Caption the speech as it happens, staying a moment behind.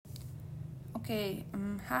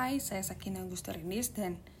Hai, saya Sakina Gusterinis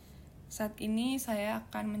dan saat ini saya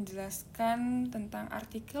akan menjelaskan tentang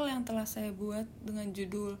artikel yang telah saya buat dengan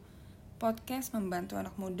judul Podcast Membantu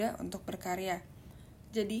Anak Muda untuk Berkarya.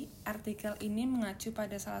 Jadi, artikel ini mengacu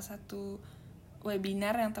pada salah satu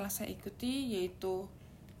webinar yang telah saya ikuti, yaitu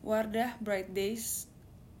Wardah Bright Days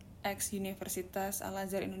X Universitas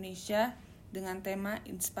Al-Azhar Indonesia dengan tema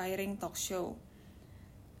Inspiring Talk Show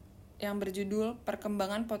yang berjudul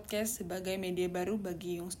Perkembangan Podcast sebagai Media Baru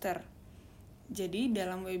bagi Youngster. Jadi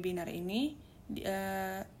dalam webinar ini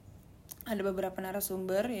ada beberapa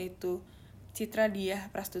narasumber, yaitu Citra Diah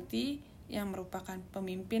Prastuti yang merupakan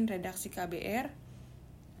pemimpin redaksi KBR,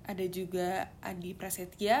 ada juga Adi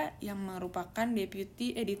Prasetya yang merupakan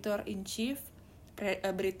Deputy Editor-in-Chief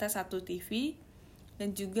Berita 1 TV,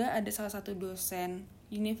 dan juga ada salah satu dosen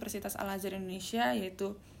Universitas Al-Azhar Indonesia,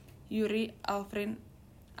 yaitu Yuri Alfrin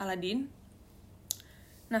Aladin.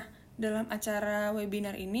 Nah, dalam acara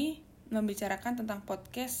webinar ini membicarakan tentang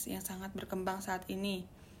podcast yang sangat berkembang saat ini.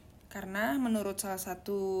 Karena menurut salah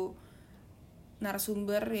satu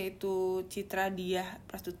narasumber, yaitu Citra Diah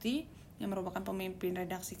Prastuti yang merupakan pemimpin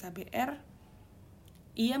redaksi KBR,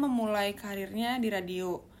 ia memulai karirnya di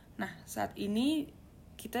radio. Nah, saat ini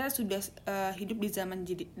kita sudah hidup di zaman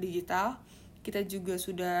digital. Kita juga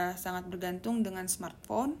sudah sangat bergantung dengan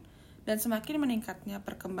smartphone. Dan semakin meningkatnya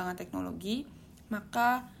perkembangan teknologi,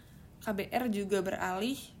 maka KBR juga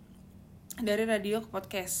beralih dari radio ke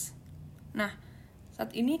podcast. Nah, saat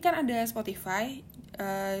ini kan ada Spotify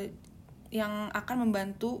yang akan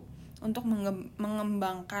membantu untuk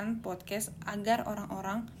mengembangkan podcast agar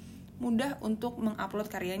orang-orang mudah untuk mengupload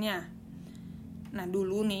karyanya. Nah,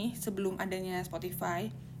 dulu nih, sebelum adanya Spotify,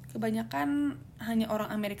 kebanyakan hanya orang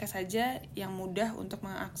Amerika saja yang mudah untuk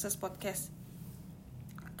mengakses podcast.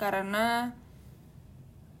 Karena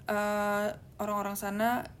orang-orang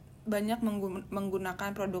sana banyak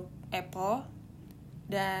menggunakan produk Apple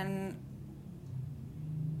dan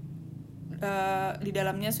di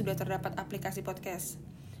dalamnya sudah terdapat aplikasi podcast.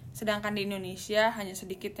 Sedangkan di Indonesia hanya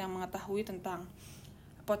sedikit yang mengetahui tentang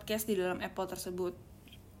podcast di dalam Apple tersebut.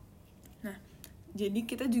 Nah, jadi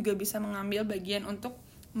kita juga bisa mengambil bagian untuk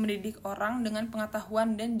mendidik orang dengan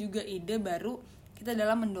pengetahuan dan juga ide baru kita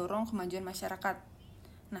dalam mendorong kemajuan masyarakat.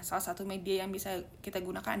 Nah, salah satu media yang bisa kita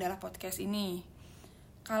gunakan adalah podcast ini.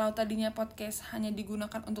 Kalau tadinya podcast hanya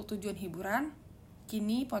digunakan untuk tujuan hiburan,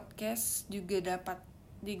 kini podcast juga dapat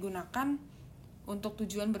digunakan untuk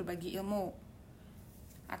tujuan berbagi ilmu.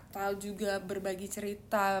 Atau juga berbagi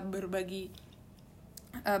cerita,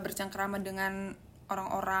 bercengkrama dengan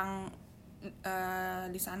orang-orang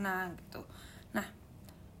di sana gitu. Nah,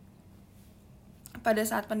 pada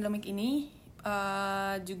saat pandemik ini,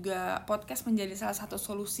 juga podcast menjadi salah satu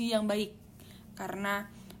solusi yang baik karena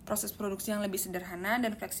proses produksi yang lebih sederhana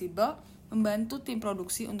dan fleksibel membantu tim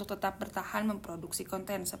produksi untuk tetap bertahan memproduksi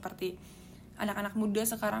konten. Seperti anak-anak muda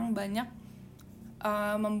sekarang banyak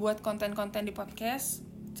membuat konten-konten di podcast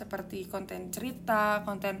seperti konten cerita,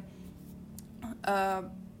 konten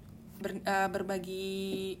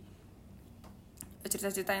berbagi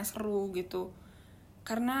cerita-cerita yang seru gitu.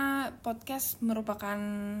 Karena podcast merupakan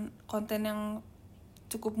konten yang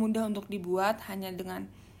cukup mudah untuk dibuat, hanya dengan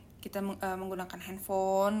kita menggunakan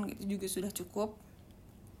handphone gitu juga sudah cukup.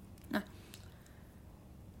 Nah,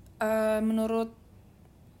 menurut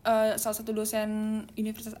salah satu dosen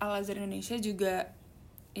Universitas Al-Azhar Indonesia juga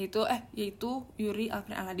yaitu Yuri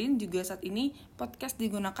Alfrin Aladin, juga saat ini podcast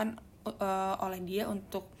digunakan oleh dia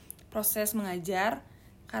untuk proses mengajar,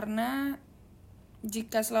 karena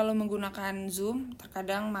jika selalu menggunakan Zoom,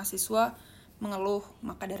 terkadang mahasiswa mengeluh.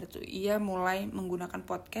 Maka dari itu ia mulai menggunakan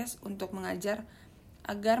podcast untuk mengajar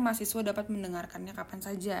agar mahasiswa dapat mendengarkannya kapan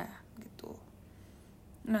saja gitu.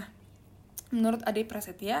 Nah, menurut Adi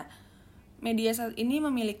Prasetya, media saat ini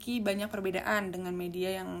memiliki banyak perbedaan dengan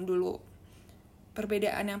media yang dulu.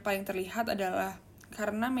 Perbedaan yang paling terlihat adalah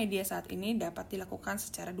karena media saat ini dapat dilakukan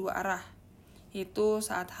secara dua arah, yaitu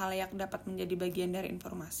saat halayak dapat menjadi bagian dari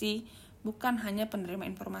informasi, bukan hanya penerima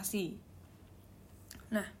informasi.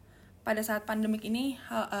 Nah, pada saat pandemik ini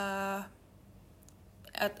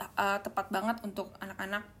tepat banget untuk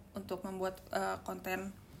anak-anak untuk membuat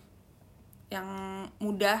konten yang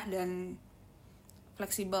mudah dan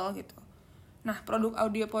fleksibel gitu. Nah, produk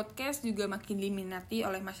audio podcast juga makin diminati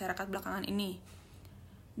oleh masyarakat belakangan ini.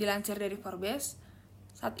 Dilansir dari Forbes,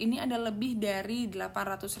 saat ini ada lebih dari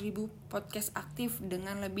 800.000 podcast aktif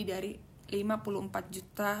dengan lebih dari 54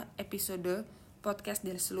 juta episode podcast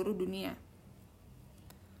dari seluruh dunia.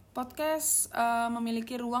 Podcast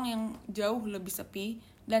memiliki ruang yang jauh lebih sepi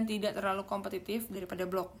dan tidak terlalu kompetitif daripada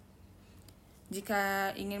blog.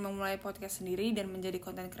 Jika ingin memulai podcast sendiri dan menjadi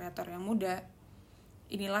konten kreator yang muda,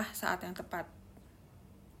 inilah saat yang tepat.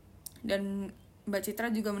 Dan Mbak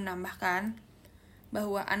Citra juga menambahkan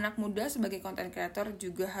bahwa anak muda sebagai content creator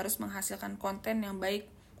juga harus menghasilkan konten yang baik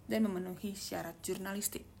dan memenuhi syarat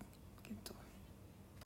jurnalistik.